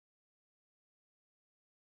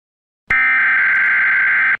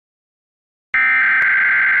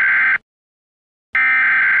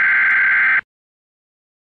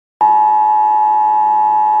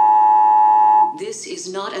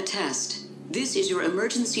not a test. This is your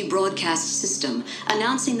emergency broadcast system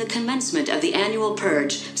announcing the commencement of the annual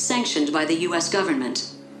Purge sanctioned by the U.S.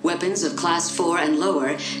 government. Weapons of Class 4 and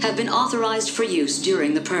lower have been authorized for use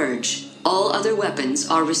during the Purge. All other weapons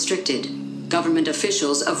are restricted. Government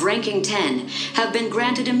officials of ranking 10 have been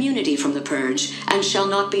granted immunity from the Purge and shall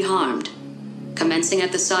not be harmed. Commencing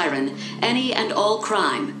at the siren, any and all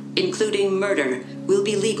crime, including murder, will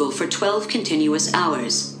be legal for 12 continuous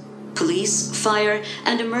hours. Police, fire,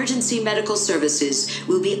 and emergency medical services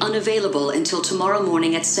will be unavailable until tomorrow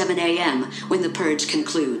morning at 7 a.m. when the Purge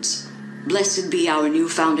concludes. Blessed be our new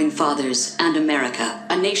founding fathers and America,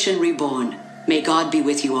 a nation reborn. May God be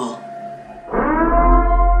with you all.